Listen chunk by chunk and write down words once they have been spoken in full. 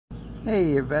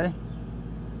Hey everybody.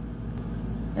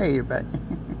 Hey everybody.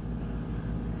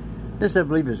 This I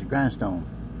believe is a grindstone.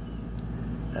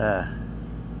 A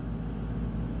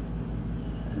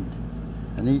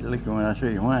neat looking one. I'll show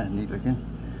you why it's neat looking.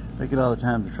 Look at all the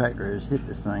time the tractor has hit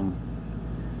this thing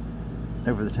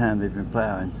over the time they've been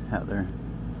plowing out there.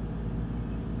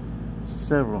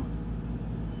 Several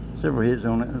hits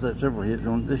on it. There's like several hits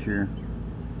on it this year.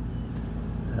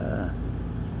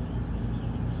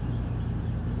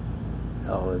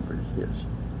 All over it hits.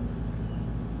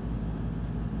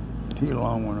 See a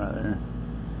long one right there.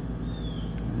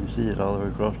 You see it all the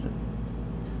way across it.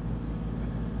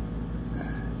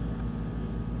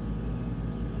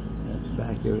 That's the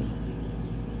back of it.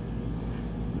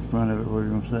 The front of it, what are you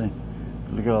going to say?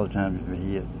 But look at all the times it's been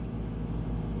hit.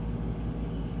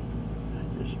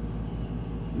 Just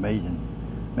amazing.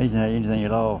 Amazing how anything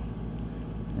at all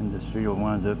in this field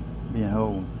winds up being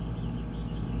whole.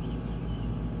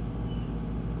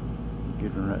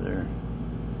 Good one right there.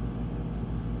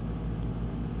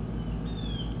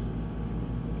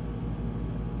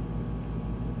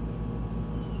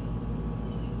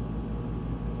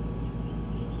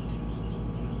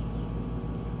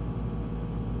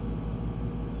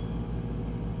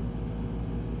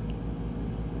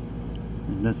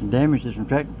 There's done some damage to some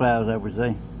tractor plows, I would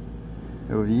say,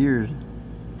 over the years.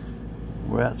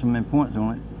 We're out some points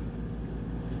on it.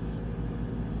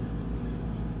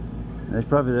 That's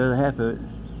probably the other half of it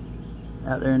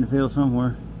out there in the field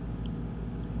somewhere.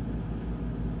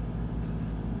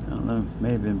 I don't know,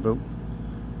 may have been broke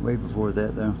way before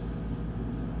that though.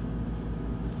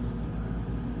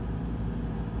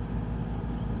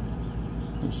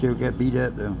 It sure got beat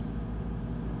up though.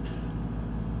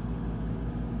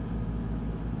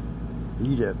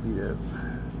 Beat up.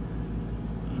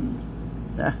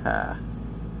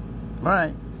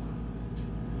 Alright.